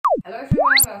Hello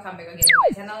everyone, welcome back again to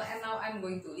my channel, and now I'm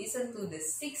going to listen to the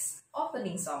 6th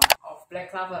opening song of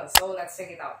Black Clover, so let's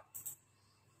check it out.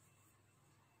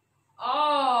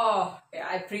 Oh, yeah,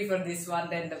 I prefer this one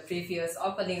than the previous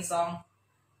opening song.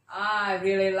 I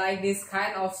really like this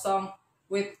kind of song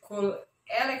with cool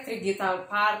electric guitar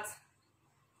part.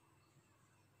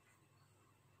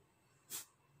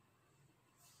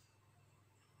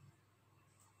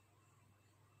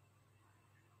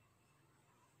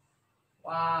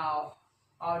 Wow,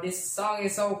 oh, this song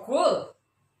is so cool.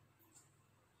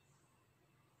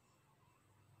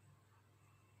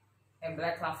 And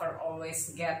Black Clover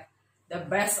always get the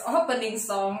best opening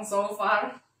song so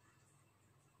far.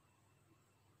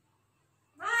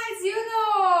 Nice,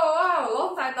 wow,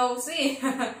 long time no see.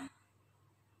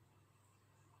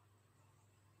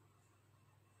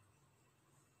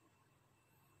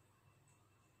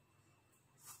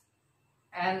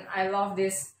 And I love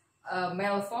this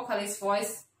male vocalist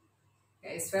voice.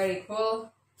 It's very cool.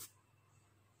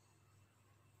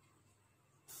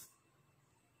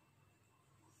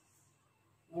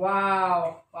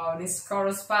 Wow, this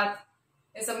chorus part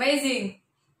is amazing.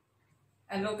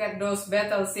 And look at those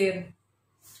battle scenes.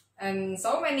 And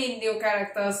so many new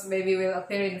characters maybe will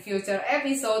appear in future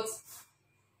episodes.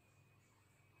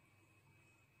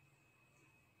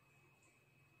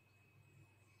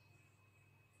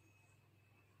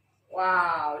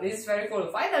 Wow, this is very cool.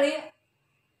 Finally,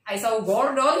 I saw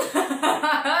Gordon.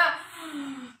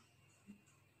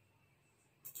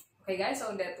 Okay guys,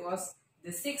 so that was the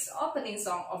 6th opening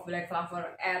song of Black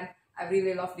Clover, and I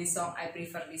really love this song. I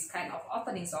prefer this kind of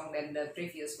opening song than the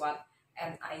previous one.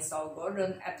 And I saw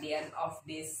Gordon at the end of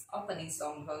this opening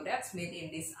song, so that's mean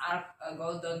in this arc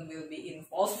Gordon will be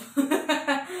involved.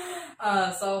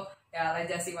 So yeah,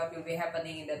 let's just see what will be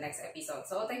happening in the next episode.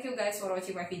 So thank you guys for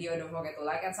watching my video. Don't forget to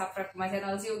like and subscribe to my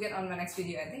channel. See you again on my next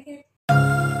video, and take care.